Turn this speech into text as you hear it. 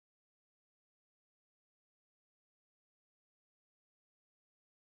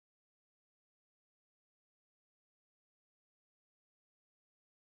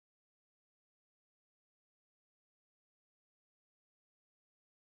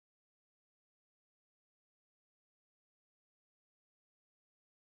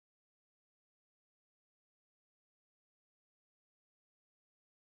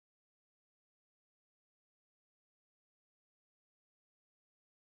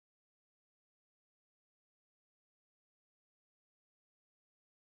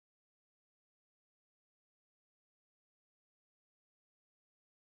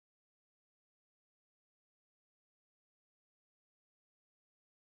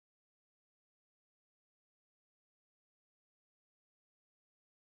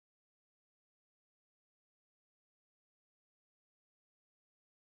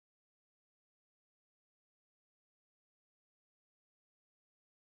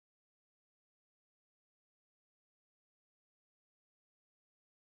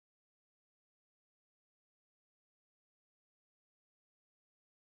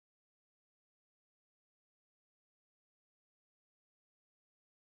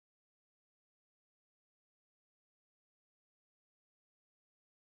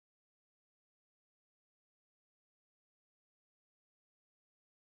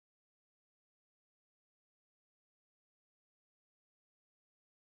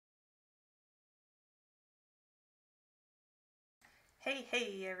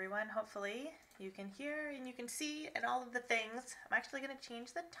Hey everyone, hopefully you can hear and you can see and all of the things. I'm actually going to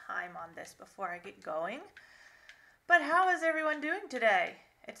change the time on this before I get going. But how is everyone doing today?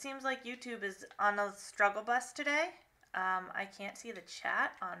 It seems like YouTube is on a struggle bus today. I can't see the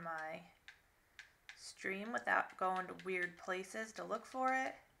chat on my stream without going to weird places to look for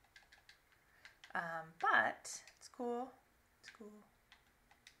it. But it's cool. It's cool.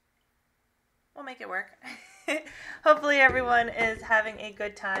 We'll make it work. Hopefully everyone is having a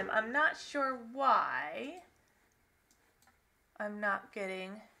good time. I'm not sure why I'm not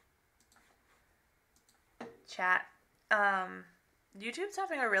getting chat. YouTube's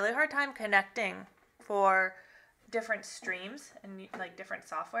having a really hard time connecting for different streams and like different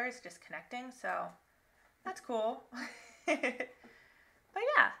softwares just connecting, so that's cool. But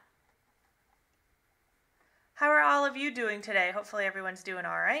yeah. How are all of you doing today? Hopefully everyone's doing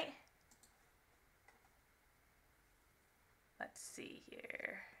all right. Let's see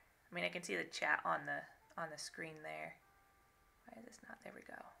here. I mean, I can see the chat on the screen there. Why is this not? There we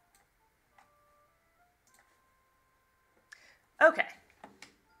go. Okay.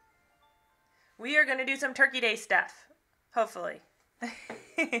 We are going to do some Turkey Day stuff. Hopefully.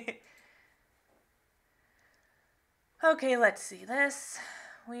 Okay, let's see this.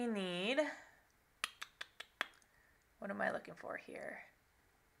 We need... What am I looking for here?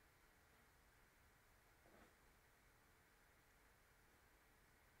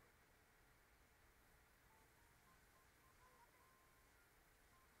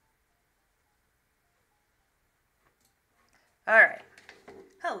 All right.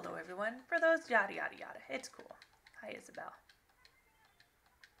 Hello, everyone. For those yada, yada, yada. It's cool. Hi, Isabel.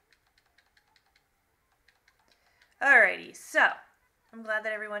 Alrighty, so I'm glad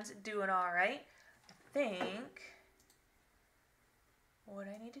that everyone's doing all right. I think what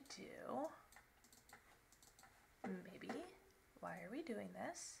I need to do, maybe, why are we doing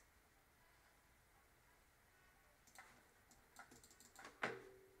this?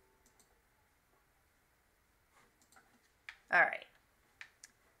 All right.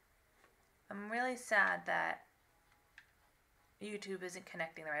 I'm really sad that YouTube isn't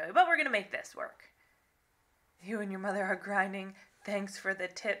connecting the right way, but we're going to make this work. You and your mother are grinding. Thanks for the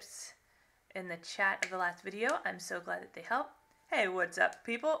tips in the chat of the last video. I'm so glad that they helped. Hey, what's up,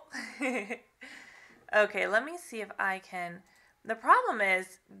 people? Okay, let me see if I can... The problem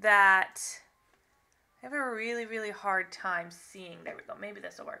is that I have a really, really hard time seeing... There we go. Maybe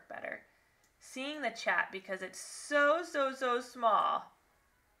this will work better. Seeing the chat because it's so small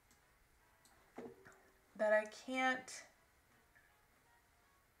that I can't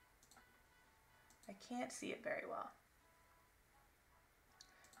see it very well.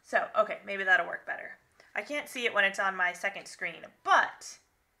 So, okay, maybe that'll work better. I can't see it when it's on my second screen, but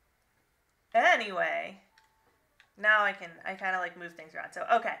anyway, now I kind of like move things around. So,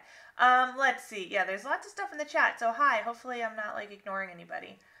 okay, let's see. Yeah, there's lots of stuff in the chat. So, hi, hopefully I'm not like ignoring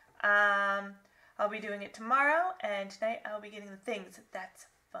anybody. I'll be doing it tomorrow, and tonight I'll be getting the things. That's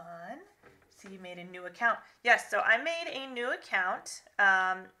fun. So you made a new account. Yes, so I made a new account.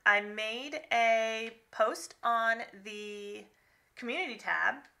 I made a post on the community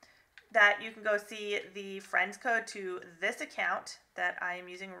tab that you can go see the friends code to this account that I am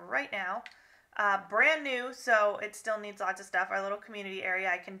using right now. Brand new, so it still needs lots of stuff. Our little community area,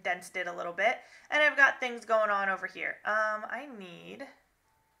 I condensed it a little bit. And I've got things going on over here. I need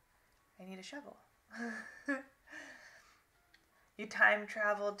a shovel. You time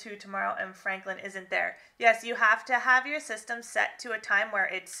traveled to tomorrow and Franklin isn't there. Yes, you have to have your system set to a time where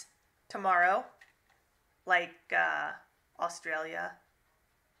it's tomorrow, like Australia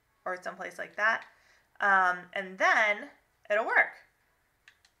or someplace like that, and then it'll work.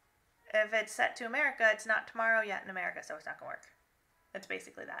 If it's set to America, it's not tomorrow yet in America, so it's not going to work. It's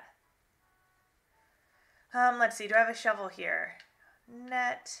basically that. Let's see, do I have a shovel here?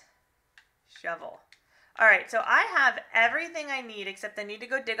 Net shovel. All right, so I have everything I need except I need to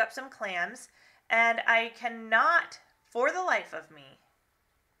go dig up some clams, and I cannot, for the life of me,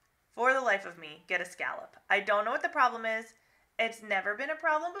 get a scallop. I don't know what the problem is. It's never been a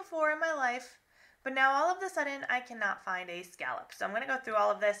problem before in my life, but now all of a sudden I cannot find a scallop. So I'm going to go through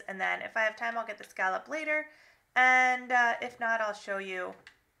all of this, and then if I have time, I'll get the scallop later, and if not, I'll show you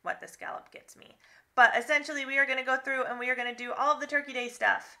what the scallop gets me. But essentially, we are going to go through and we are going to do all of the Turkey Day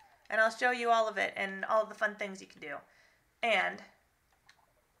stuff. And I'll show you all of it and all of the fun things you can do. And,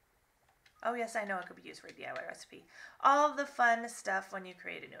 oh yes, I know it could be used for a DIY recipe. All of the fun stuff when you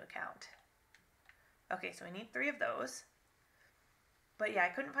create a new account. Okay, so we need 3 of those. But yeah, I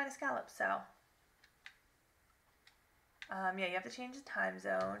couldn't find a scallop, so. Yeah, you have to change the time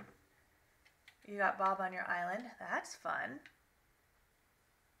zone. You got Bob on your island. That's fun.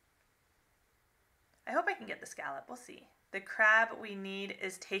 I hope I can get the scallop. We'll see. The crab we need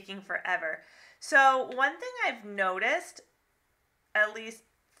is taking forever. So one thing I've noticed, at least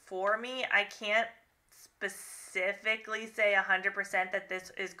for me, I can't specifically say 100% that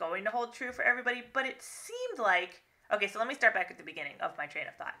this is going to hold true for everybody, but it seemed like, okay, so let me start back at the beginning of my train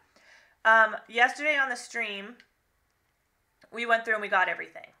of thought. Yesterday on the stream, we went through and we got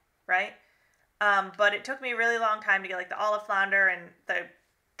everything, right? But it took me a really long time to get like the olive flounder and the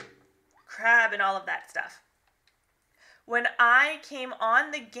crab and all of that stuff. When I came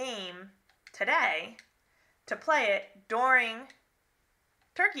on the game today to play it during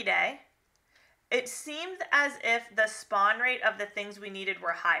Turkey Day, it seemed as if the spawn rate of the things we needed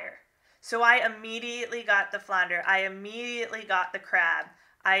were higher. So I immediately got the flounder. I immediately got the crab.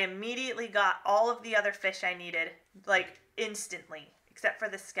 I immediately got all of the other fish I needed, like instantly, except for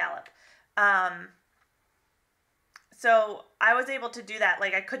the scallop. So I was able to do that.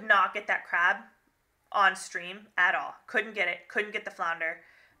 Like I could not get that crab on stream at all. Couldn't get it. Couldn't get the flounder.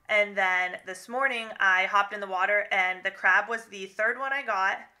 And then this morning I hopped in the water and the crab was the third one I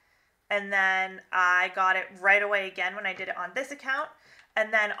got. And then I got it right away again when I did it on this account.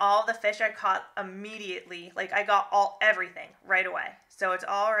 And then all the fish I caught immediately, like I got everything right away. So it's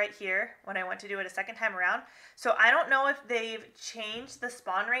all right here when I went to do it a second time around. So I don't know if they've changed the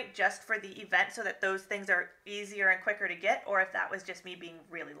spawn rate just for the event so that those things are easier and quicker to get, or if that was just me being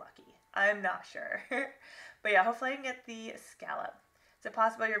really lucky. I'm not sure. But yeah, hopefully I can get the scallop. Is it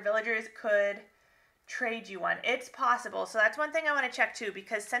possible your villagers could trade you one? It's possible. So that's one thing I want to check too,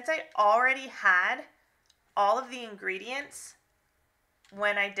 because since I already had all of the ingredients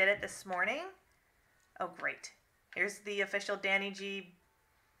when I did it this morning. Oh, great. Here's the official Danny G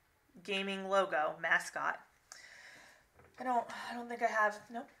gaming logo mascot. I don't think I have,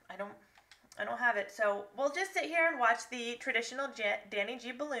 nope, I don't have it. So we'll just sit here and watch the traditional Danny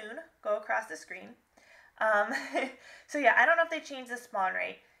G balloon go across the screen. So yeah, I don't know if they changed the spawn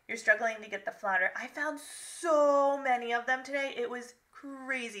rate. You're struggling to get the flounder. I found so many of them today. It was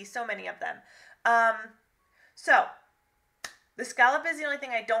crazy, so many of them. So the scallop is the only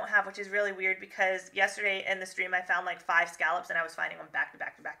thing I don't have, which is really weird because yesterday in the stream I found like 5 scallops and I was finding them back to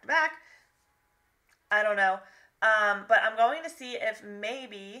back to back to back. I don't know. But I'm going to see if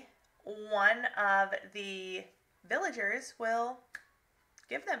maybe one of the villagers will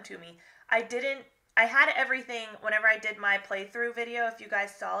give them to me. I had everything whenever I did my playthrough video, if you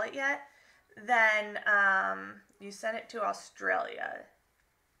guys saw it yet. Then you sent it to Australia.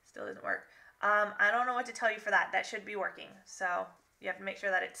 Still doesn't work. I don't know what to tell you for that. That should be working. So you have to make sure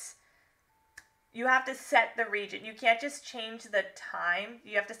that you have to set the region. You can't just change the time.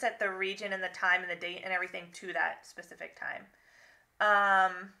 You have to set the region and the time and the date and everything to that specific time.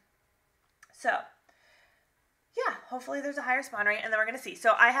 So yeah, hopefully there's a higher spawn rate and then we're going to see.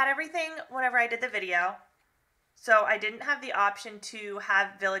 So I had everything whenever I did the video. So I didn't have the option to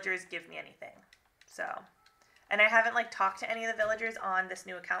have villagers give me anything. So, and I haven't like talked to any of the villagers on this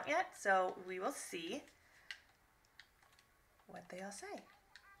new account yet. So we will see what they all say.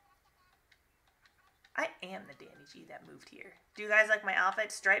 I am the Danny G that moved here. Do you guys like my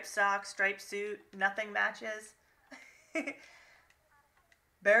outfit? Striped socks, striped suit, nothing matches.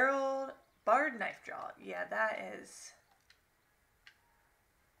 Barred knife draw. Yeah, that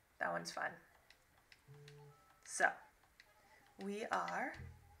one's fun. So, we are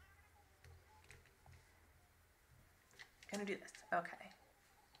gonna do this. Okay.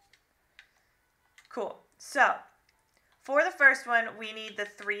 Cool. So, for the first one, we need the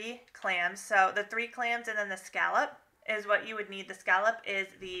 3 clams. So the 3 clams and then the scallop is what you would need. The scallop is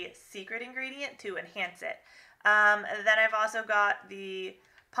the secret ingredient to enhance it. Then I've also got the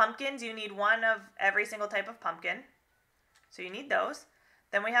pumpkins. You need 1 of every single type of pumpkin. So you need those.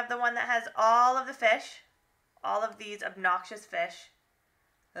 Then we have the one that has all of the fish. All of these obnoxious fish.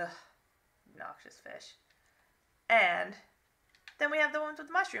 Ugh, obnoxious fish. And then we have the ones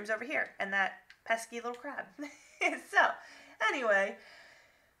with mushrooms over here. And that pesky little crab. So, anyway,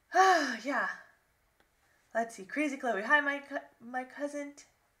 yeah. Let's see. Crazy Chloe. Hi, my cousin.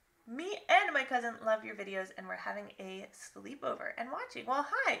 Me and my cousin love your videos, and we're having a sleepover and watching. Well,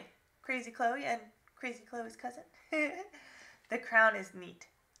 hi, Crazy Chloe and Crazy Chloe's cousin. The crown is neat.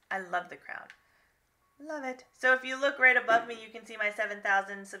 I love the crown. Love it. So if you look right above me, you can see my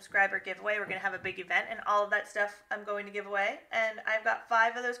 7,000 subscriber giveaway. We're going to have a big event, and all of that stuff I'm going to give away. And I've got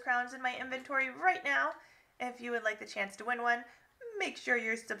 5 of those crowns in my inventory right now. If you would like the chance to win one, make sure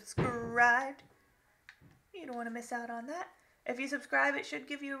you're subscribed. You don't want to miss out on that. If you subscribe, it should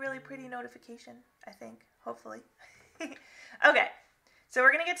give you a really pretty notification, I think, hopefully. Okay, so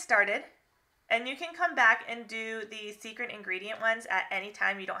we're going to get started. And you can come back and do the secret ingredient ones at any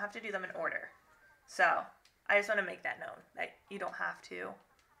time. You don't have to do them in order. So I just want to make that known that you don't have to. You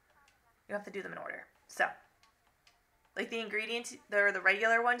have to do them in order. So, like the ingredients, they're the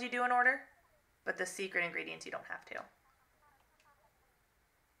regular ones you do in order, but the secret ingredients you don't have to.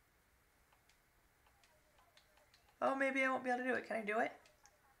 Oh, maybe I won't be able to do it. Can I do it?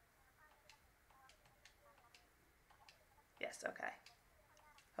 Yes, okay.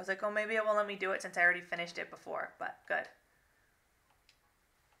 I was like, oh, maybe it won't let me do it since I already finished it before, but good.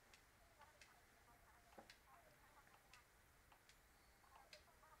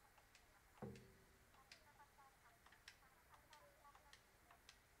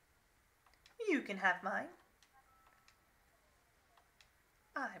 You can have mine.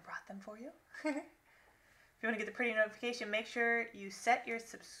 I brought them for you. If you want to get the pretty notification, make sure you set your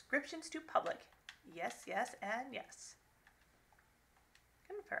subscriptions to public. Yes, yes, and yes.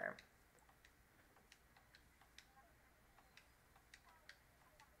 Confirm.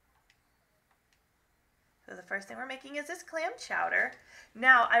 So the first thing we're making is this clam chowder.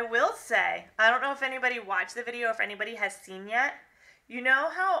 Now, I will say, I don't know if anybody watched the video, if anybody has seen yet. You know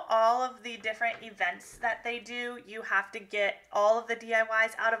how all of the different events that they do, you have to get all of the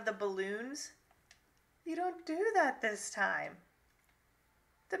DIYs out of the balloons? You don't do that this time.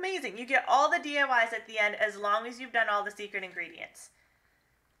 It's amazing. You get all the DIYs at the end as long as you've done all the secret ingredients.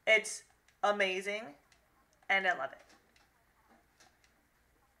 It's amazing, and I love it.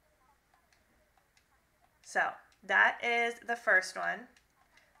 So that is the first one.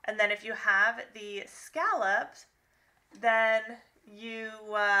 And then if you have the scallops, then you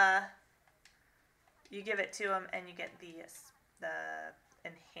give it to them and you get the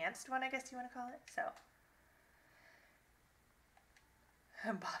enhanced one, I guess you want to call it. So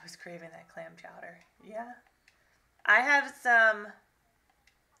Bob is craving that clam chowder. Yeah. I have some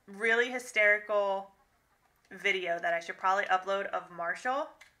really hysterical video that I should probably upload of Marshall.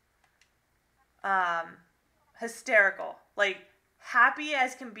 Hysterical. Like, happy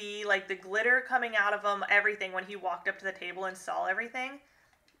as can be, like the glitter coming out of him, everything, when he walked up to the table and saw everything.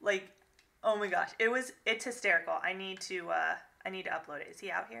 Like, oh my gosh, it's hysterical. I need to upload it. Is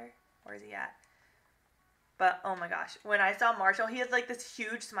he out here? Where is he at? But oh my gosh, when I saw Marshall, he had like this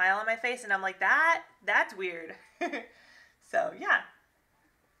huge smile on my face, and I'm like, that's weird. So yeah.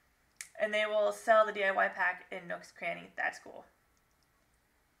 And they will sell the DIY pack in Nook's Cranny. That's cool.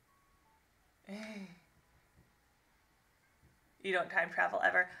 You don't time travel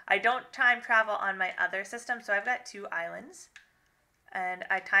ever. I don't time travel on my other system, so I've got 2 islands. And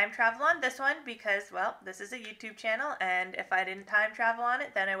I time travel on this one because, well, this is a YouTube channel, and if I didn't time travel on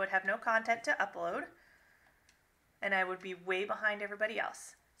it, then I would have no content to upload. And I would be way behind everybody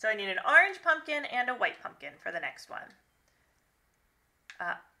else. So I need an orange pumpkin and a white pumpkin for the next one.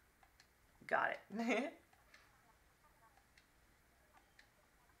 Got it.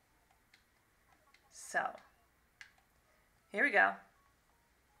 So, here we go.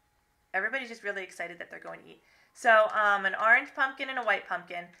 Everybody's just really excited that they're going to eat. So, an orange pumpkin and a white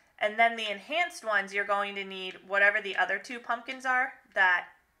pumpkin. And then the enhanced ones, you're going to need whatever the other 2 pumpkins are that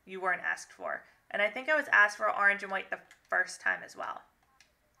you weren't asked for. And I think I was asked for orange and white the first time as well.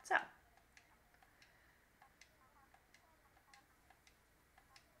 So.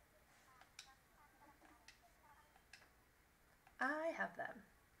 I have them.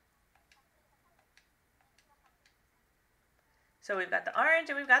 So we've got the orange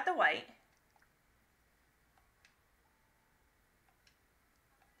and we've got the white.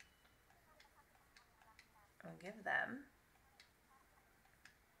 I'll give them.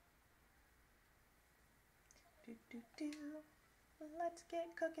 Let's get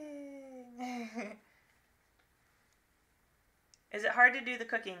cooking. Is it hard to do the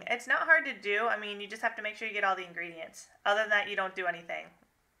cooking? It's not hard to do. I mean, you just have to make sure you get all the ingredients. Other than that, you don't do anything.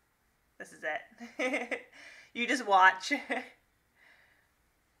 This is it. You just watch.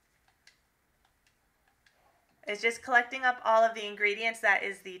 It's just collecting up all of the ingredients that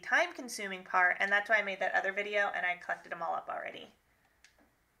is the time-consuming part, and that's why I made that other video, and I collected them all up already.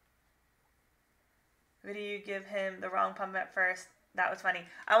 Did you give him the wrong pumpkin at first? That was funny.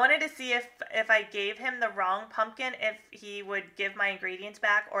 I wanted to see if I gave him the wrong pumpkin, if he would give my ingredients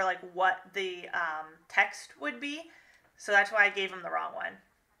back, or like what the text would be. So that's why I gave him the wrong one.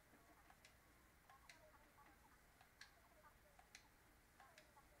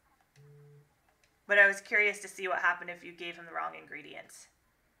 But I was curious to see what happened if you gave him the wrong ingredients.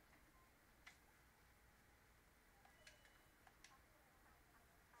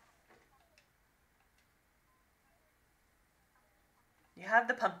 You have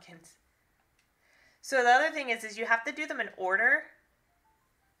the pumpkins. So the other thing is you have to do them in order.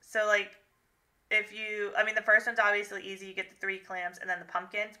 So like, if if you, I mean, the first one's obviously easy. You get the 3 clams and then the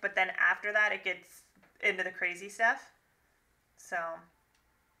pumpkins, but then after that, it gets into the crazy stuff. So,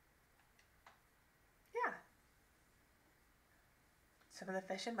 yeah. Some of the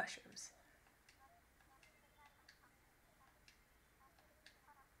fish and mushrooms.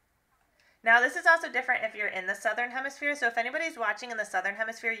 Now, this is also different if you're in the southern hemisphere. So, if anybody's watching in the southern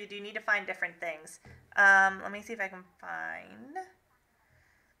hemisphere, you do need to find different things. Let me see if I can find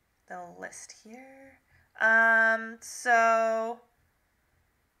the list here. So,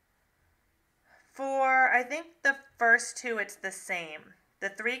 for, I think the first 2, it's the same. The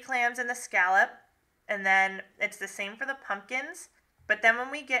 3 clams and the scallop. And then it's the same for the pumpkins. But then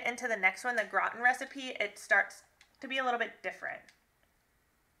when we get into the next one, the gratin recipe, it starts to be a little bit different.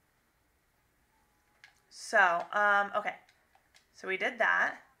 So, okay. So we did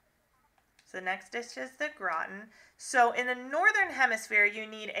that. So the next dish is the gratin. So in the northern hemisphere, you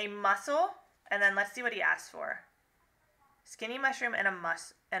need a mussel. And then let's see what he asked for. Skinny mushroom and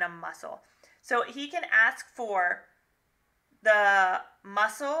a mussel. So he can ask for the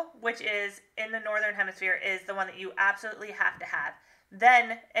mussel, which is in the northern hemisphere, is the one that you absolutely have to have.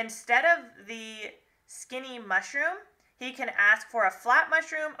 Then instead of the skinny mushroom, he can ask for a flat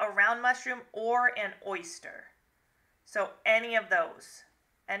mushroom, a round mushroom, or an oyster. So any of those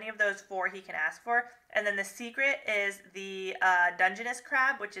 4 he can ask for. And then the secret is the Dungeness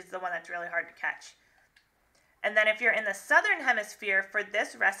crab, which is the one that's really hard to catch. And then if you're in the southern hemisphere, for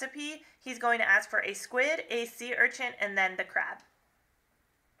this recipe, he's going to ask for a squid, a sea urchin, and then the crab.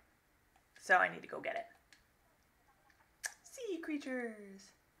 So I need to go get it. Sea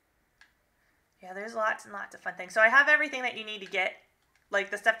creatures. Yeah, there's lots and lots of fun things. So I have everything that you need to get,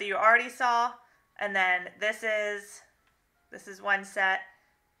 like the stuff that you already saw, and then this is one set,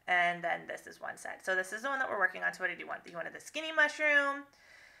 and then this is one set. So this is the one that we're working on. So what did he want? He wanted the skinny mushroom,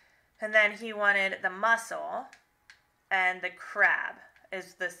 and then he wanted the mussel, and the crab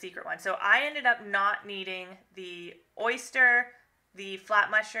is the secret one. So I ended up not needing the oyster, the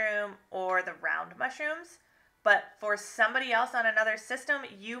flat mushroom, or the round mushrooms. But for somebody else on another system,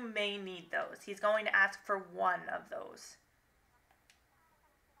 you may need those. He's going to ask for one of those.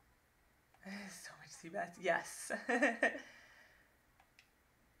 So much sea bass. Yes.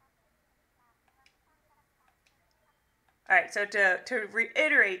 All right, so to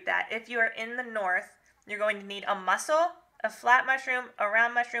reiterate that, if you are in the north, you're going to need a mussel, a flat mushroom, a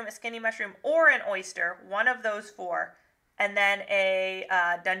round mushroom, a skinny mushroom, or an oyster, one of those 4, and then a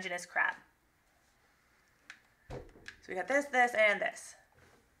Dungeness crab. So we got this, this, and this.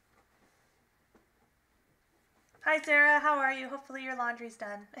 Hi, Sarah. How are you? Hopefully your laundry's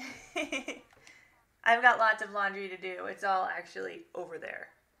done. I've got lots of laundry to do. It's all actually over there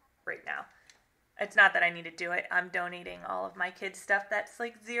right now. It's not that I need to do it. I'm donating all of my kids' stuff that's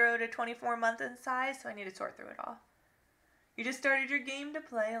like 0 to 24 months in size, so I need to sort through it all. You just started your game to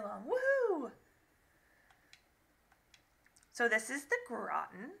play along. Woohoo! So this is the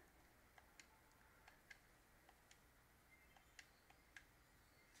gratin.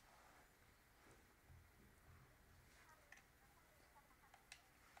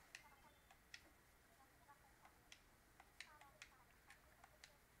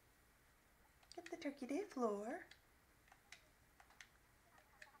 Get the Turkey Day floor.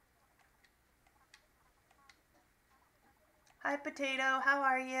 Hi, Potato. How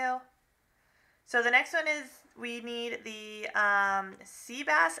are you? So the next one is we need the sea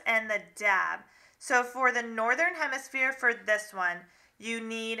bass and the dab. So for the northern hemisphere, for this one, you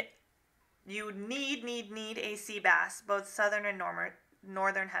need a sea bass, both southern and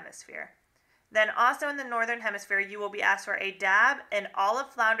northern hemisphere. Then also in the northern hemisphere, you will be asked for a dab, an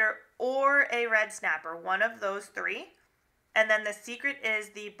olive flounder, or a red snapper, one of those 3. And then the secret is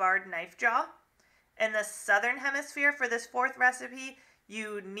the barred knife jaw. In the southern hemisphere, for this 4th recipe,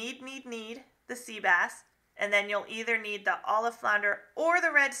 you need the sea bass, and then you'll either need the olive flounder or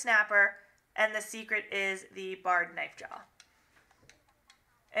the red snapper, and the secret is the barred knife jaw.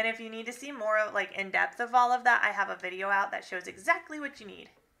 And if you need to see more of, like, in depth of all of that, I have a video out that shows exactly what you need.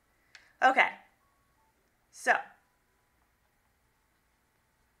 Okay, so,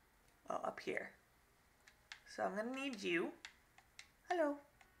 up here. So I'm going to need you. Hello.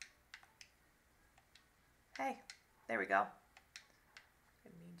 Hey, there we go. I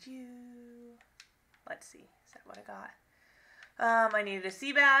need you. Let's see, is that what I got? I needed a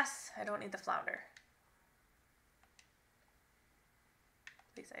sea bass. I don't need the flounder.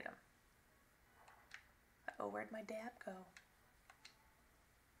 Place item. Uh-oh, where'd my dab go?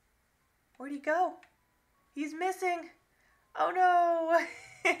 Where'd he go? He's missing. Oh no.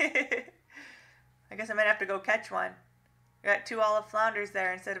 I guess I might have to go catch one. I got 2 olive flounders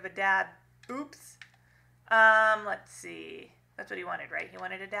there instead of a dab. Oops. Let's see. That's what he wanted, right? He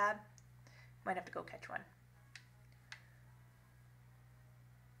wanted a dab? Might have to go catch one.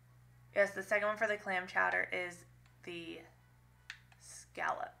 Yes, the second one for the clam chowder is the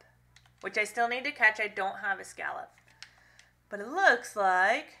scallop, which I still need to catch. I don't have a scallop. But it looks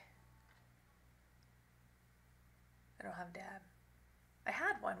like I don't have dab. I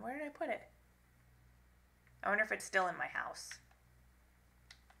had one. Where did I put it? I wonder if it's still in my house.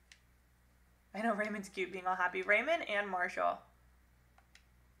 I know Raymond's cute being all happy. Raymond and Marshall.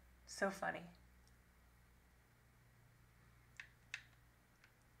 So funny.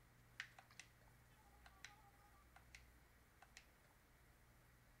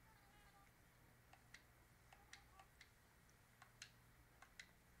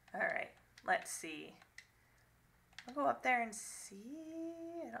 All right, let's see. I'll go up there and see.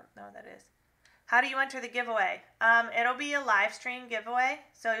 I don't know what that is. How do you enter the giveaway? It'll be a live stream giveaway,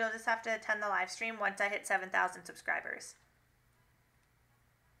 so you'll just have to attend the live stream once I hit 7,000 subscribers.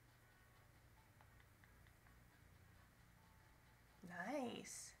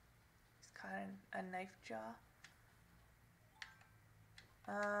 Nice. Just caught a knife jaw.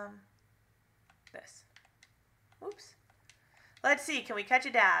 This. Oops. Let's see, can we catch a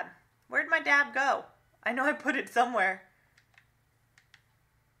dab? Where'd my dab go? I know I put it somewhere.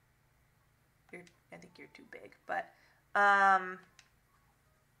 I think you're too big, but I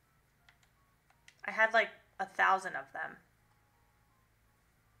had like 1,000 of them.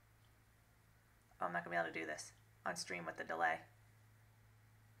 Oh, I'm not gonna be able to do this on stream with the delay.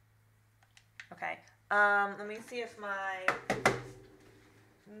 Okay, let me see if my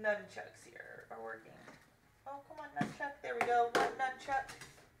nunchucks here are working. Oh, come on, nunchuck. There we go. One nunchuck.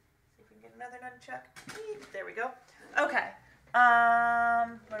 See if we can get another nunchuck. There we go. Okay.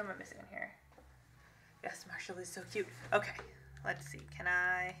 What am I missing in here? Yes, Marshall is so cute. Okay. Let's see. Can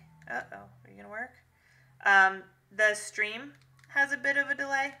I... Uh-oh. Are you going to work? The stream has a bit of a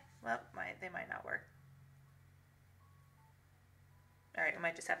delay. Well, they might not work. All right. We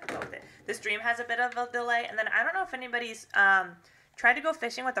might just have to go with it. The stream has a bit of a delay. And then I don't know if anybody's... tried to go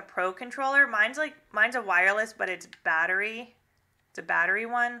fishing with a Pro controller. Mine's a wireless, but it's battery. It's a battery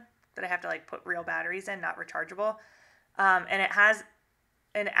one that I have to like put real batteries in, not rechargeable. And it has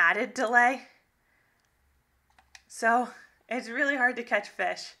an added delay. So it's really hard to catch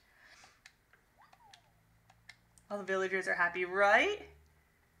fish. All the villagers are happy, right?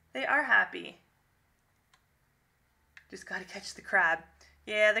 They are happy. Just got to catch the crab.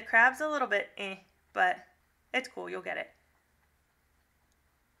 Yeah, the crab's a little bit but it's cool. You'll get it.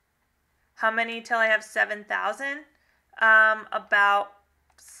 How many till I have 7,000? About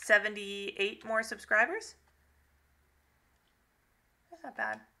 78 more subscribers. That's not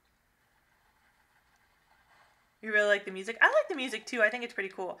bad. You really like the music? I like the music too. I think it's pretty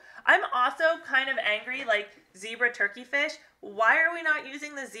cool. I'm also kind of angry, like zebra turkey fish. Why are we not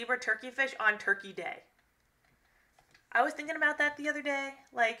using the zebra turkey fish on Turkey Day? I was thinking about that the other day.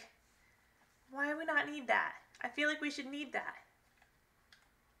 Like, why do we not need that? I feel like we should need that.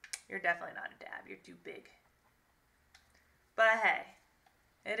 You're definitely not a dab. You're too big. But hey,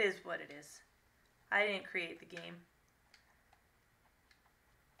 it is what it is. I didn't create the game.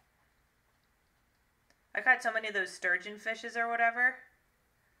 I caught so many of those sturgeon fishes or whatever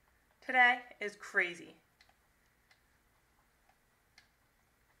today. Is crazy.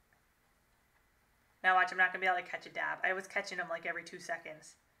 Now watch, I'm not going to be able to catch a dab. I was catching them like every 2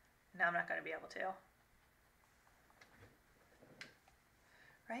 seconds. Now I'm not going to be able to.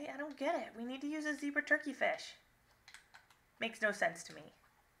 Right? I don't get it. We need to use a zebra turkey fish. Makes no sense to me.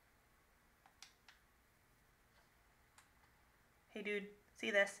 Hey dude,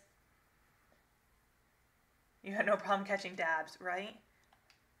 see this? You had no problem catching dabs, right?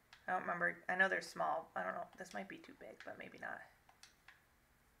 I don't remember. I know they're small. I don't know. This might be too big, but maybe not.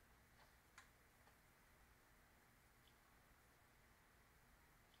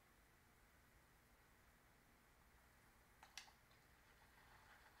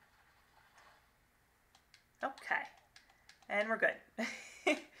 Okay. And we're good.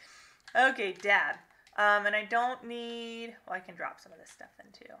 Okay, dab. And I don't need... Well, I can drop some of this stuff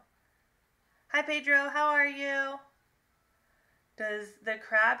in too. Hi, Pedro. How are you? Does the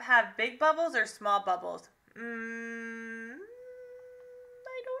crab have big bubbles or small bubbles? I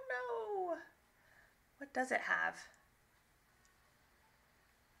don't know. What does it have?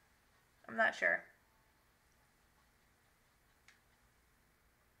 I'm not sure.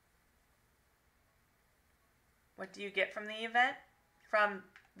 What do you get from the event? From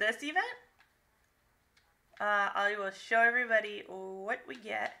this event? I will show everybody what we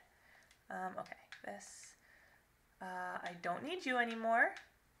get. Okay, this. I don't need you anymore.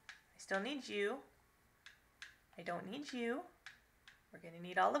 I still need you. I don't need you. We're going to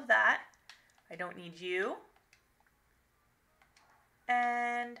need all of that. I don't need you.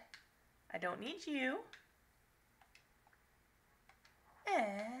 And I don't need you.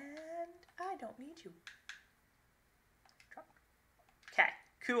 And I don't need you. Okay,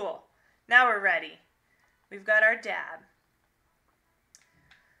 cool. Now we're ready. We've got our dab.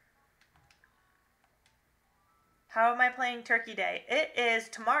 How am I playing Turkey Day? It is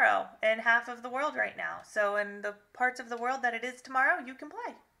tomorrow in half of the world right now. So in the parts of the world that it is tomorrow, you can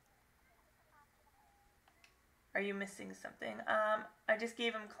play. Are you missing something? I just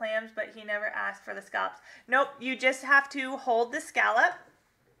gave him clams, but he never asked for the scallops. Nope, you just have to hold the scallop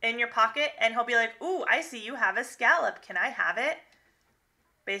in your pocket, and he'll be like, ooh, I see you have a scallop. Can I have it?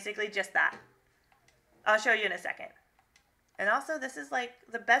 Basically just that. I'll show you in a second. And also, this is like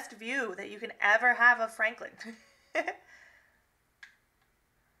the best view that you can ever have of Franklin.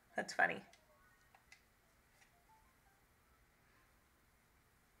 That's funny.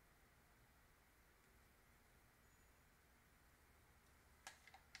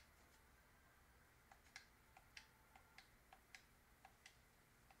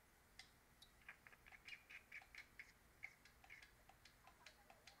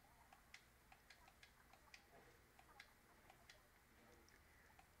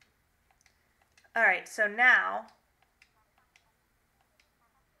 All right, so now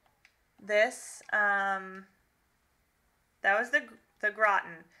this, that was the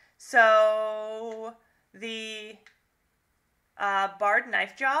gratin. So the barred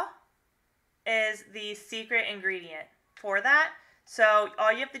knife jaw is the secret ingredient for that. So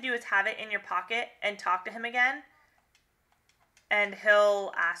all you have to do is have it in your pocket and talk to him again, and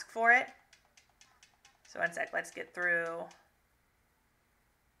he'll ask for it. So one sec, let's get through.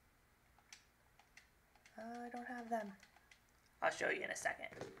 I don't have them. I'll show you in a second.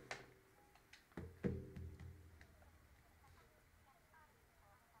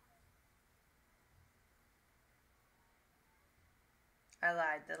 I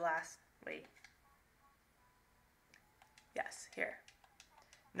lied. Wait. Yes, here.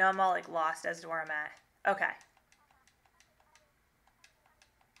 Now I'm all like lost as to where I'm at. Okay.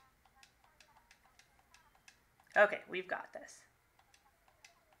 Okay, we've got this.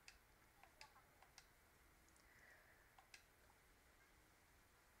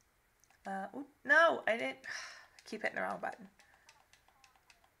 No, I didn't. I keep hitting the wrong button.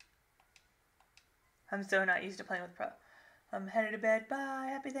 I'm so not used to playing with Pro. I'm headed to bed. Bye.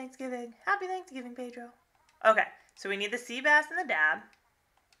 Happy Thanksgiving. Happy Thanksgiving, Pedro. Okay, so we need the sea bass and the dab.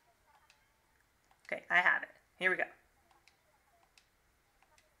 Okay, I have it. Here we go.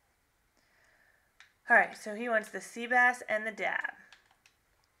 All right, so he wants the sea bass and the dab.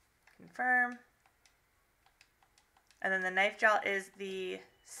 Confirm. And then the knife jaw is the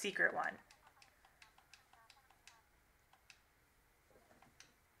secret one.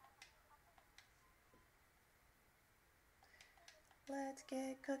 Let's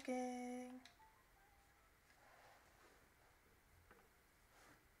get cooking.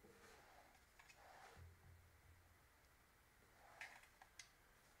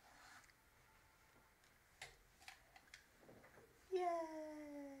 Yay!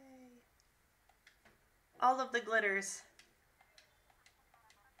 All of the glitters.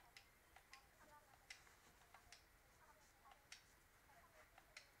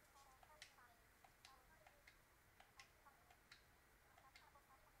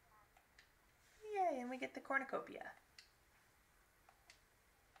 Yay, and we get the cornucopia.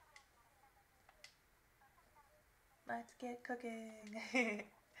 Let's get cooking.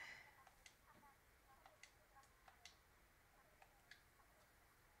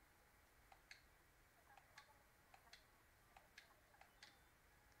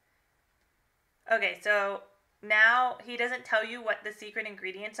 Okay, so now he doesn't tell you what the secret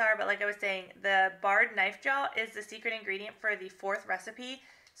ingredients are, but like I was saying, the barred knife jaw is the secret ingredient for the 4th recipe.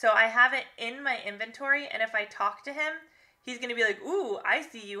 So I have it in my inventory, and if I talk to him, he's going to be like, ooh, I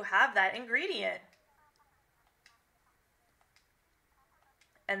see you have that ingredient.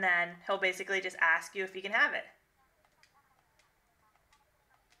 And then he'll basically just ask you if you can have it.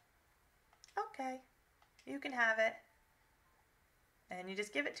 Okay, you can have it. And you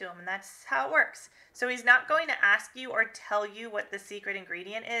just give it to him, and that's how it works. So he's not going to ask you or tell you what the secret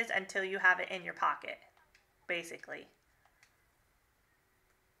ingredient is until you have it in your pocket, basically.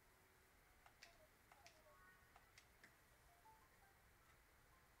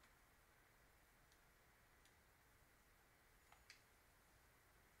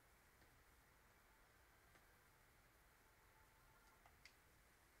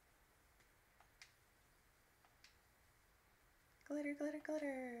 Glitter, glitter,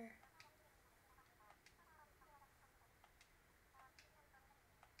 glitter.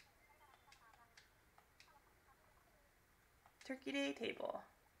 Turkey Day table.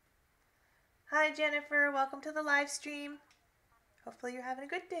 Hi, Jennifer. Welcome to the live stream. Hopefully you're having a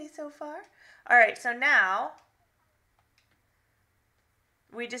good day so far. All right, so now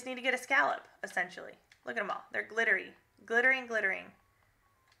we just need to get a scallop, essentially. Look at them all. They're glittery. Glittering, glittering.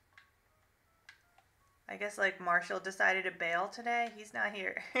 I guess, like, Marshall decided to bail today. He's not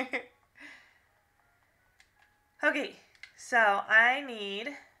here. Okay, so I need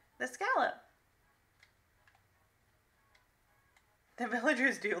the scallop. The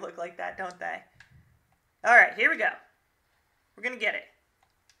villagers do look like that, don't they? All right, here we go. We're going to get it.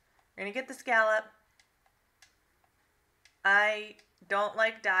 We're going to get the scallop. I don't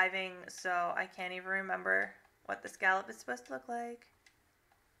like diving, so I can't even remember what the scallop is supposed to look like.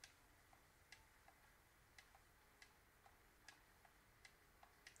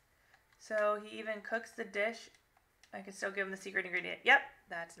 So he even cooks the dish. I can still give him the secret ingredient. Yep,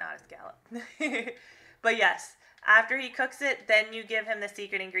 that's not a scallop. But yes, after he cooks it, then you give him the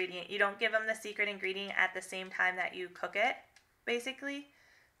secret ingredient. You don't give him the secret ingredient at the same time that you cook it, basically.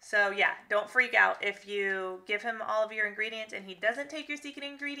 So yeah, don't freak out. If you give him all of your ingredients and he doesn't take your secret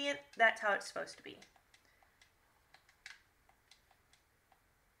ingredient, that's how it's supposed to be.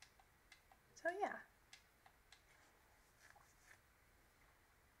 So yeah.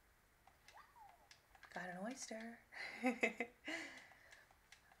 Got an oyster.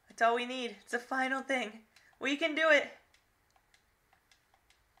 That's all we need. It's the final thing. We can do it.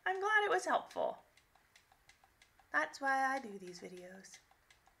 I'm glad it was helpful. That's why I do these videos.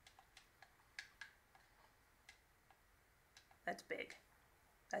 That's big.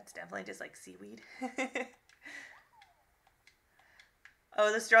 That's definitely just like seaweed.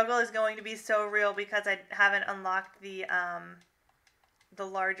 Oh, the struggle is going to be so real because I haven't unlocked the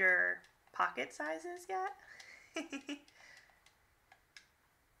larger pocket sizes yet.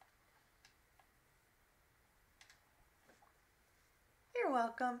 You're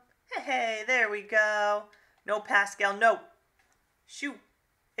welcome. Hey, there we go. No, Pascal, no. Shoot.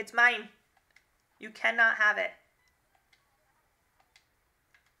 It's mine. You cannot have it.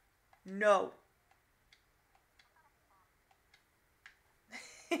 No.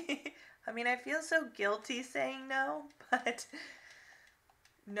 I mean, I feel so guilty saying no, but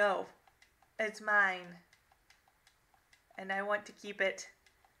no. It's mine. And I want to keep it.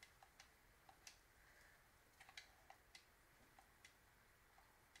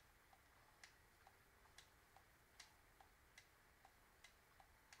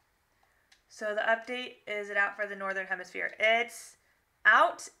 So the update, is it out for the Northern Hemisphere? It's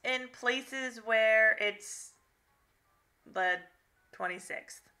out in places where it's the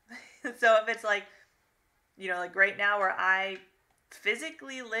 26th. So if it's like, you know, like right now where I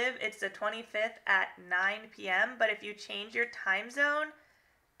physically live, it's the 25th at 9 p.m. But if you change your time zone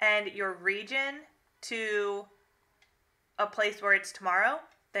and your region to a place where it's tomorrow,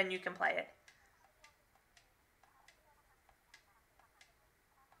 then you can play it.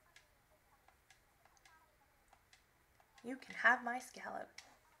 You can have my scallop.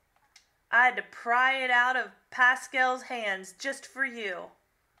 I had to pry it out of Pascal's hands just for you.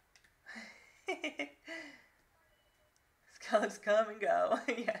 Scallops come and go.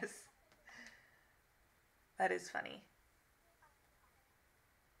 Yes. That is funny.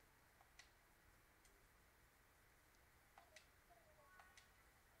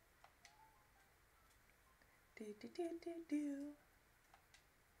 Do, do, do, do, do.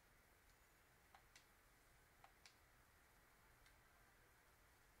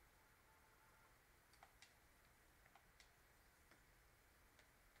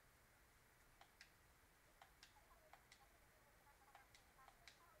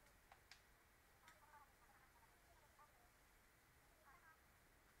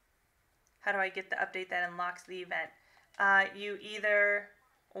 How do I get the update that unlocks the event? You either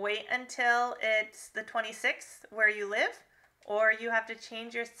wait until it's the 26th where you live, or you have to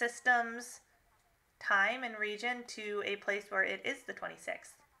change your system's time and region to a place where it is the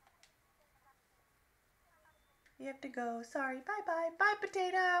 26th. You have to go. Sorry. Bye-bye. Bye,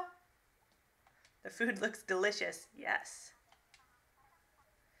 potato. The food looks delicious. Yes.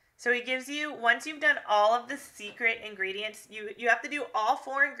 So he gives you, once you've done all of the secret ingredients, you have to do all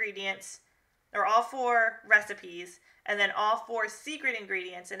 4 ingredients, or all 4 recipes, and then all 4 secret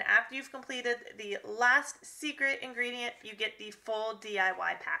ingredients. And after you've completed the last secret ingredient, you get the full DIY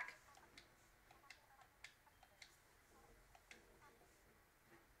pack.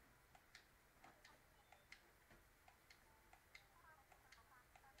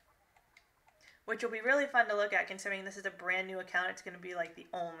 Which will be really fun to look at, considering this is a brand new account. It's going to be like the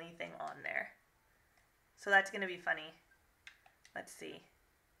only thing on there. So that's going to be funny. Let's see.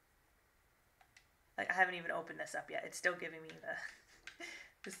 Like, I haven't even opened this up yet. It's still giving me the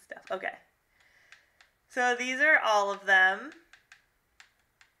this stuff. Okay. So these are all of them.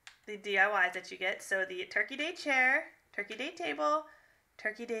 The DIYs that you get. So the Turkey Day chair, Turkey Day table,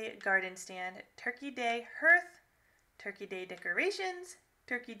 Turkey Day garden stand, Turkey Day hearth, Turkey Day decorations,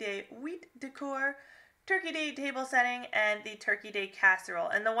 Turkey Day wheat decor, Turkey Day table setting, and the Turkey Day casserole.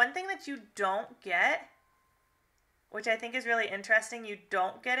 And the one thing that you don't get, which I think is really interesting, you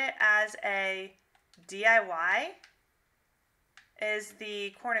don't get it as a DIY, is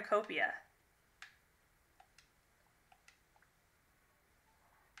the cornucopia.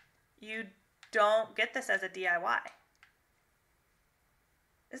 You don't get this as a DIY.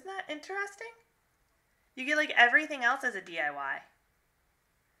 Isn't that interesting? You get like everything else as a DIY.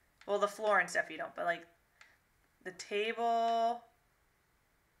 Well, the floor and stuff you don't, but like the table,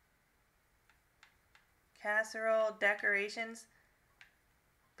 casserole, decorations,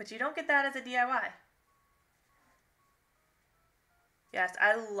 but you don't get that as a DIY. Yes,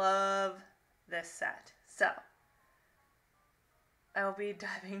 I love this set. So, I will be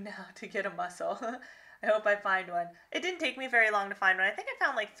diving now to get a mussel. I hope I find one. It didn't take me very long to find one. I think I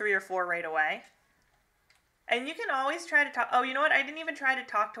found like 3 or 4 right away. And you can always try to talk. Oh, you know what? I didn't even try to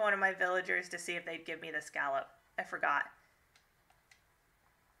talk to one of my villagers to see if they'd give me the scallop. I forgot.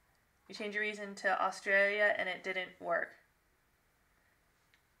 You changed your reason to Australia and it didn't work.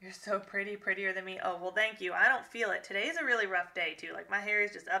 You're so pretty, prettier than me. Oh, well, thank you. I don't feel it. Today's a really rough day, too. Like, my hair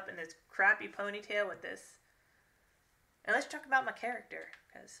is just up in this crappy ponytail with this. And let's talk about my character,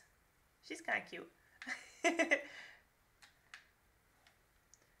 because she's kind of cute.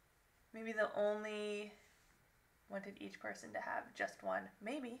 Maybe the only wanted each person to have just one.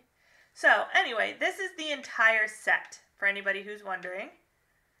 Maybe. So, anyway, this is the entire set, for anybody who's wondering.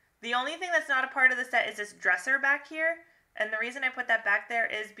 The only thing that's not a part of the set is this dresser back here. And the reason I put that back there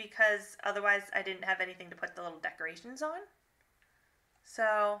is because otherwise I didn't have anything to put the little decorations on.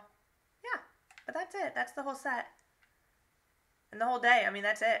 So, yeah. But that's it. That's the whole set. And the whole day. I mean,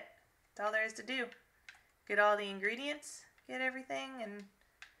 that's it. That's all there is to do. Get all the ingredients, get everything, and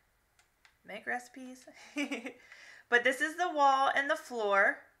make recipes. But this is the wall and the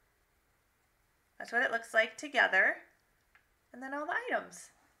floor. That's what it looks like together. And then all the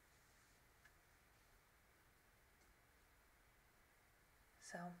items.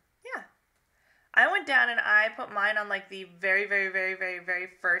 So, yeah. I went down and I put mine on like the very, very, very, very, very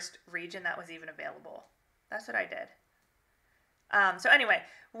first region that was even available. That's what I did. So anyway,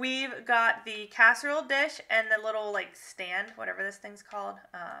 we've got the casserole dish and the little like stand, whatever this thing's called.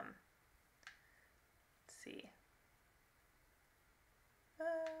 Let's see.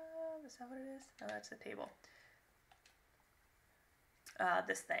 Is that what it is? No, that's the table.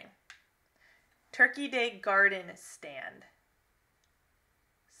 This thing. Turkey Day garden stand.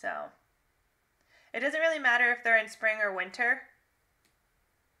 So, it doesn't really matter if they're in spring or winter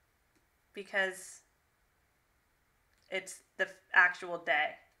because it's the actual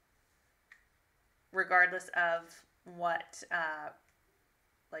day, regardless of what,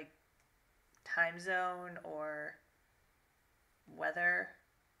 like, time zone or weather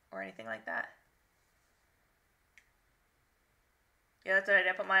or anything like that. Yeah, that's what I did.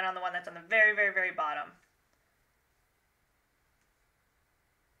 I put mine on the one that's on the very, very, very bottom.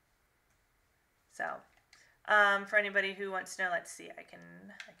 So, for anybody who wants to know, let's see, I can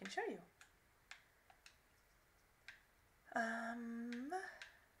show you.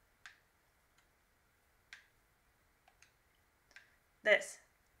 This.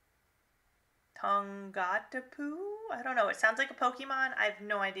 Tongatapu? I don't know. It sounds like a Pokemon. I have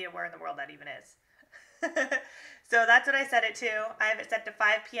no idea where in the world that even is. So that's what I set it to. I have it set to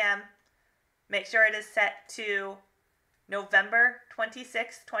 5 p.m. Make sure it is set to November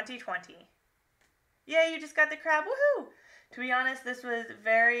 26th, 2020. Yay, you just got the crab. Woohoo! To be honest, this was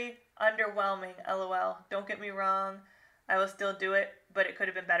very underwhelming. LOL. Don't get me wrong. I will still do it, but it could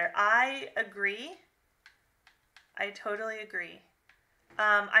have been better. I agree. I totally agree.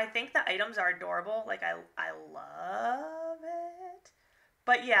 I think the items are adorable. Like, I love it.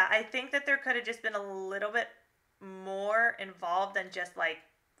 But yeah, I think that there could have just been a little bit more involved than just, like,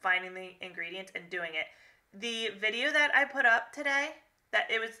 finding the ingredients and doing it. The video that I put up today,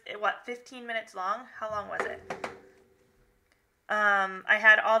 that it was, what, 15 minutes long? How long was it? I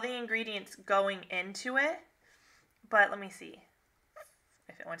had all the ingredients going into it, but let me see.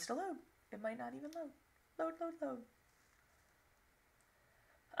 If it wants to load, it might not even load. Load, load, load.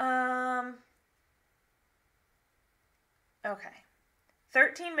 Okay.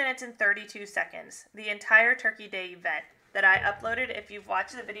 13 minutes and 32 seconds. The entire Turkey Day event that I uploaded. If you've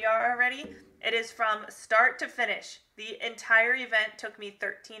watched the video already, it is from start to finish. The entire event took me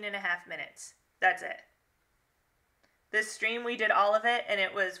 13 and a half minutes. That's it. This stream, we did all of it, and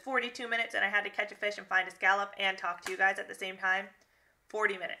it was 42 minutes, and I had to catch a fish and find a scallop and talk to you guys at the same time.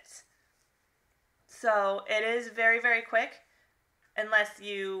 40 minutes. So it is very, very quick, unless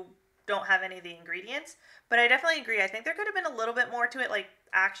you don't have any of the ingredients. But I definitely agree. I think there could have been a little bit more to it, like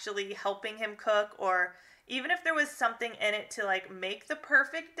actually helping him cook, or even if there was something in it to like make the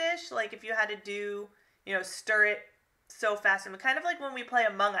perfect dish, like if you had to do, you know, stir it so fast, and kind of like when we play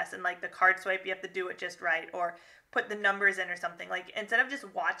Among Us and like the card swipe, you have to do it just right, or put the numbers in or something. Like instead of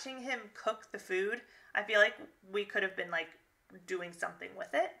just watching him cook the food, I feel like we could have been like doing something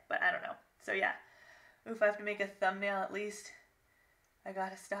with it, but I don't know. So yeah. Oof, I have to make a thumbnail at least. I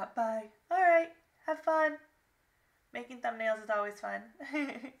gotta stop by. Alright, have fun. Making thumbnails is always fun.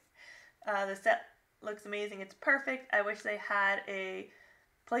 The set looks amazing. It's perfect. I wish they had a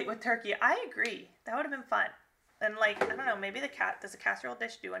plate with turkey. I agree. That would have been fun. And like, I don't know, maybe does the casserole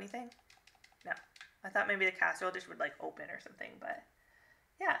dish do anything? No. I thought maybe the casserole dish would like open or something, but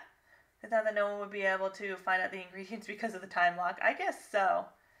yeah. I thought that no one would be able to find out the ingredients because of the time lock. I guess so.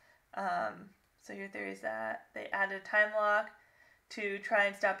 So your theory is that they added a time lock to try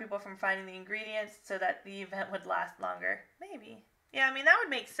and stop people from finding the ingredients so that the event would last longer. Maybe. Yeah, I mean, that would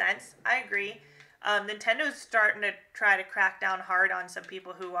make sense. I agree. Nintendo's starting to try to crack down hard on some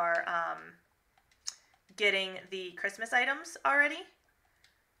people who are getting the Christmas items already.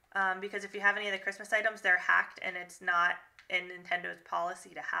 Because if you have any of the Christmas items, they're hacked and it's not in Nintendo's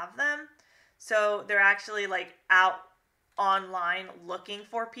policy to have them. So they're actually like out online looking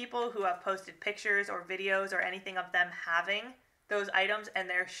for people who have posted pictures or videos or anything of them having those items, and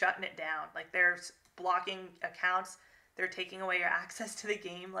they're shutting it down. Like they're blocking accounts, they're taking away your access to the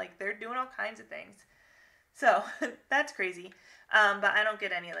game, like they're doing all kinds of things. So that's crazy. But I don't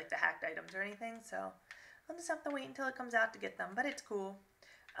get any like the hacked items or anything, so I'll just have to wait until it comes out to get them, but it's cool.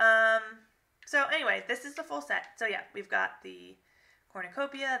 So anyway, this is the full set. So yeah, we've got the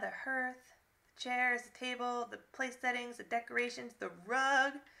cornucopia, the hearth, the chairs, the table, the place settings, the decorations, the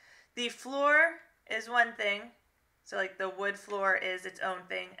rug. The floor is one thing. So like the wood floor is its own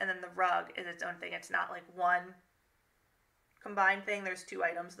thing, and then the rug is its own thing. It's not like one combined thing. There's two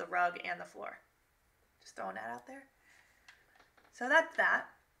items, the rug and the floor. Just throwing that out there. So that's that.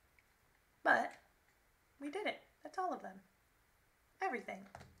 But we did it. That's all of them. Everything.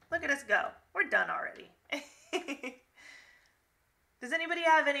 Look at us go. We're done already. Does anybody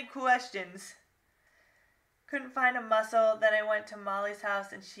have any questions? Couldn't find a mussel. Then I went to Molly's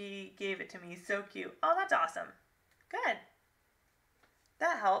house and she gave it to me. So cute. Oh, that's awesome. Good.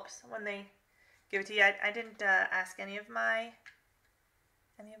 That helps when they give it to you. I didn't ask any of my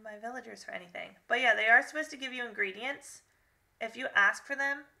villagers for anything. But yeah, they are supposed to give you ingredients if you ask for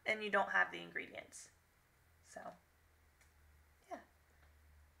them and you don't have the ingredients. So, yeah.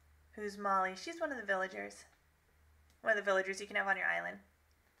 Who's Molly? She's one of the villagers. One of the villagers you can have on your island.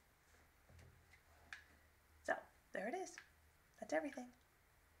 So, there it is. That's everything.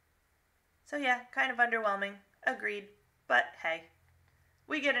 So yeah, kind of underwhelming. Agreed. But hey,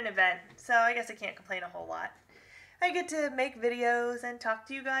 we get an event, so I guess I can't complain a whole lot. I get to make videos and talk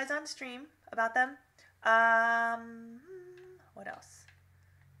to you guys on stream about them. What else?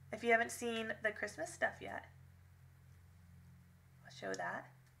 If you haven't seen the Christmas stuff yet, I'll show that.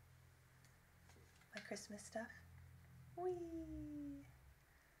 My Christmas stuff. Whee!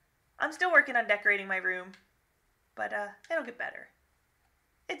 I'm still working on decorating my room, but it'll get better.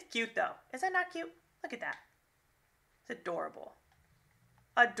 It's cute though. Is that not cute? Look at that. It's adorable.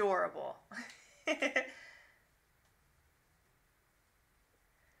 Adorable.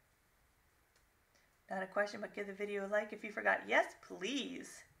 Not a question, but give the video a like if you forgot. Yes,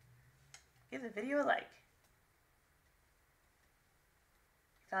 please. Give the video a like.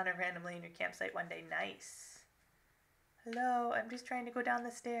 Found it randomly in your campsite one day. Nice. Hello, I'm just trying to go down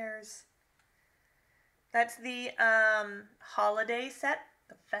the stairs. That's the holiday set.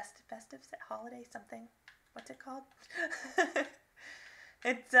 The festive set. Holiday something. What's it called?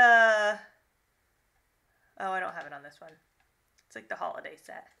 It's, oh, I don't have it on this one. It's like the holiday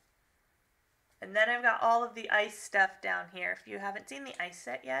set. And then I've got all of the ice stuff down here. If you haven't seen the ice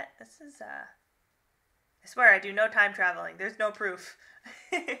set yet, this is, I swear I do no time traveling. There's no proof.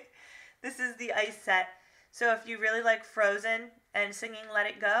 This is the ice set. So if you really like Frozen and singing Let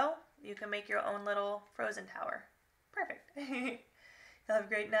It Go, you can make your own little Frozen tower. Perfect. You'll have a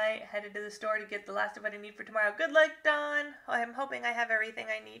great night. Headed to the store to get the last of what I need for tomorrow. Good luck, Dawn. I'm hoping I have everything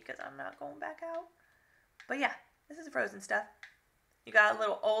I need because I'm not going back out. But yeah, this is Frozen stuff. You got a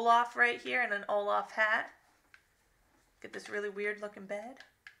little Olaf right here and an Olaf hat. Get this really weird looking bed.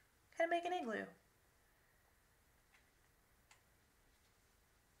 Kind of make an igloo.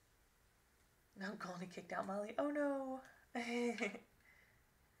 No, Goldie kicked out Molly. Oh no.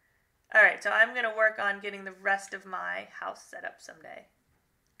 Alright, so I'm going to work on getting the rest of my house set up someday.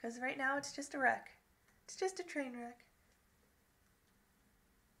 Because right now it's just a wreck. It's just a train wreck.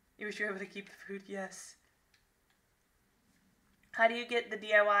 You wish you were able to keep the food? Yes. How do you get the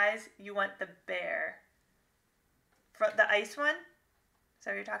DIYs? You want the bear. The ice one? Is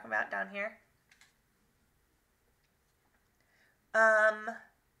that what you're talking about down here?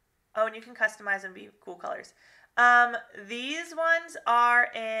 Oh, and you can customize them to be cool colors. These ones are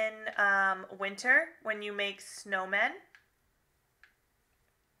in winter when you make snowmen.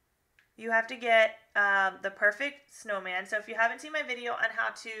 You have to get the perfect snowman. So if you haven't seen my video on how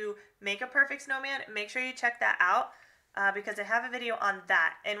to make a perfect snowman, make sure you check that out because I have a video on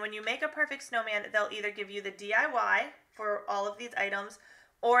that. And when you make a perfect snowman, they'll either give you the DIY for all of these items,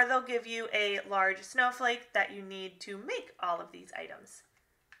 or they'll give you a large snowflake that you need to make all of these items.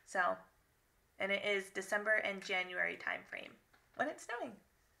 So, and it is December and January time frame when it's snowing.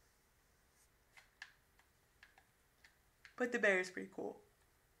 But the bear is pretty cool.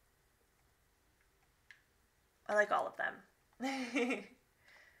 I like all of them.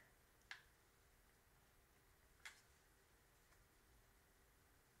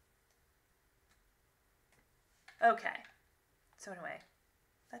 Okay. So anyway,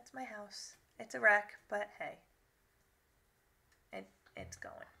 that's my house. It's a wreck, but hey, it's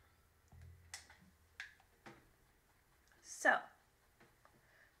going. So,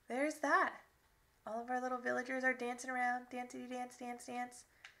 there's that. All of our little villagers are dancing around. Dancey dance, dance, dance.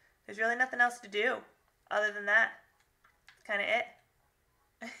 There's really nothing else to do other than that. That's kind of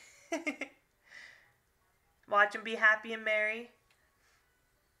it. Watch them be happy and merry.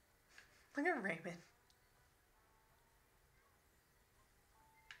 Look at Raymond.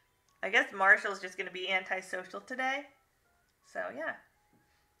 I guess Marshall's just going to be antisocial today. So, yeah.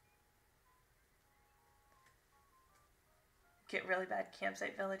 Get really bad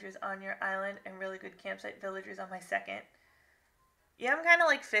campsite villagers on your island and really good campsite villagers on my second. Yeah, I'm kind of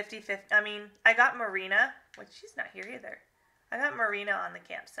like 50-50. I mean, I got Marina, which she's not here either. I got Marina on the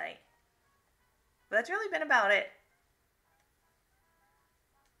campsite. But that's really been about it.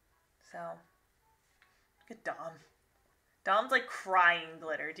 So, look at Dom. Dom's like crying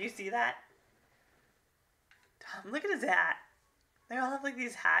glitter. Do you see that? Dom, look at his hat. They all have like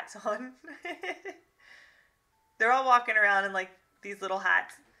these hats on. They're all walking around in like these little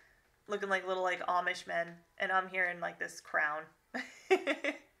hats, looking like little like Amish men, and I'm here in like this crown.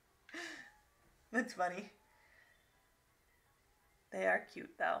 That's funny. They are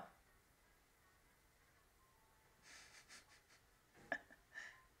cute though.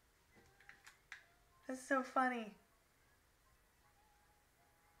 That's so funny.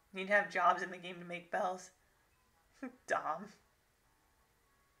 You'd have jobs in the game to make bells. Dom.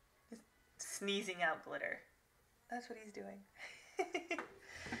 Just sneezing out glitter. That's what he's doing.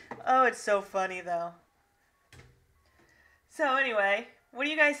 Oh, it's so funny though. So anyway, what do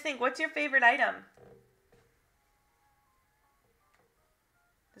you guys think? What's your favorite item?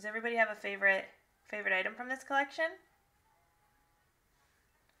 Does everybody have a favorite item from this collection?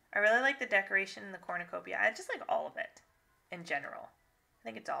 I really like the decoration in the cornucopia. I just like all of it in general. I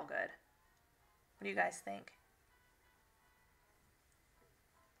think it's all good. What do you guys think?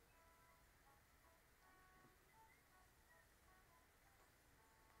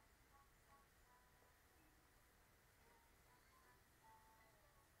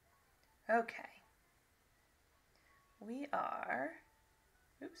 Okay. We are,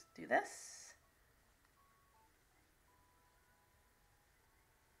 oops, do this.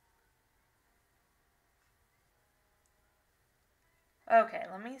 Okay,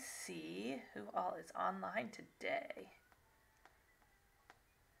 let me see who all is online today.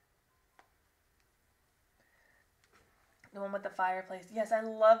 The one with the fireplace. Yes, I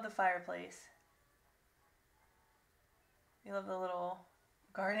love the fireplace. You love the little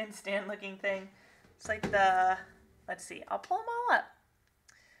garden stand looking thing. It's like the, let's see, I'll pull them all up.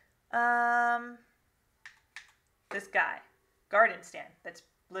 This guy, garden stand. That's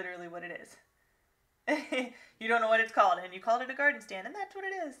literally what it is. You don't know what it's called, and you called it a garden stand, and that's what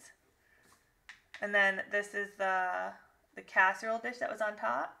it is. And then this is the casserole dish that was on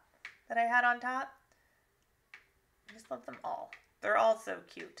top, that I had on top. I just love them all. They're all so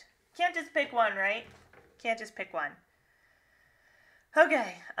cute. Can't just pick one, right? Can't just pick one.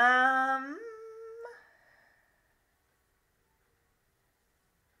 Okay,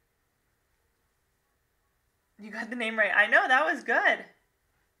 you got the name right. I know, that was good.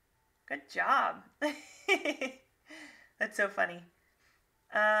 Good job. That's so funny.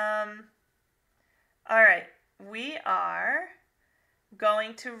 All right, we are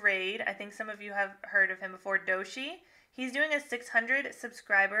going to raid. I think some of you have heard of him before, Doshi. He's doing a 600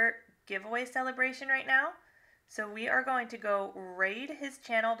 subscriber giveaway celebration right now. So we are going to go raid his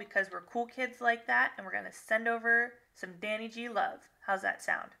channel because we're cool kids like that, and we're going to send over some Danny G love. How's that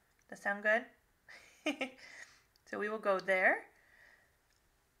sound? Does that sound good? So we will go there.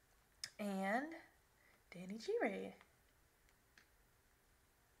 And Danny G raid.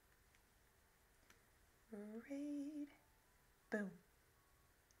 Raid. Boom.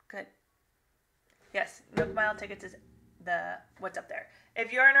 Good. Yes, Nook Mile Tickets is what's up there.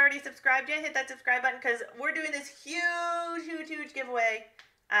 If you aren't already subscribed yet, hit that subscribe button because we're doing this huge giveaway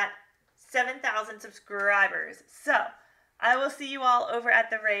at 7,000 subscribers. So I will see you all over at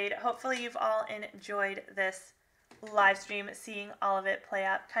the raid. Hopefully you've all enjoyed this live stream, seeing all of it play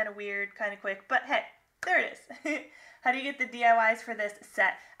out. Kind of weird, kind of quick, but hey, there it is. How do you get the DIYs for this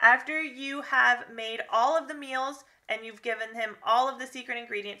set? After you have made all of the meals and you've given him all of the secret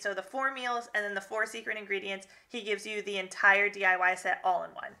ingredients, so the 4 meals and then the 4 secret ingredients, he gives you the entire DIY set all in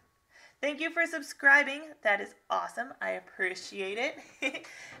one. Thank you for subscribing. That is awesome. I appreciate it.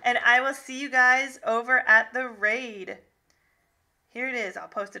 And I will see you guys over at the raid. Here it is. I'll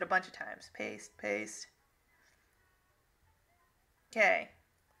post it a bunch of times. Paste, paste. Okay.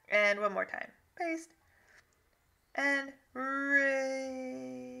 And one more time. Paste. And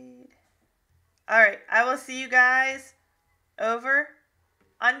raid. Alright, I will see you guys over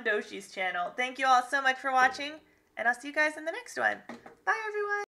on Doshi's channel. Thank you all so much for watching, and I'll see you guys in the next one. Bye, everyone.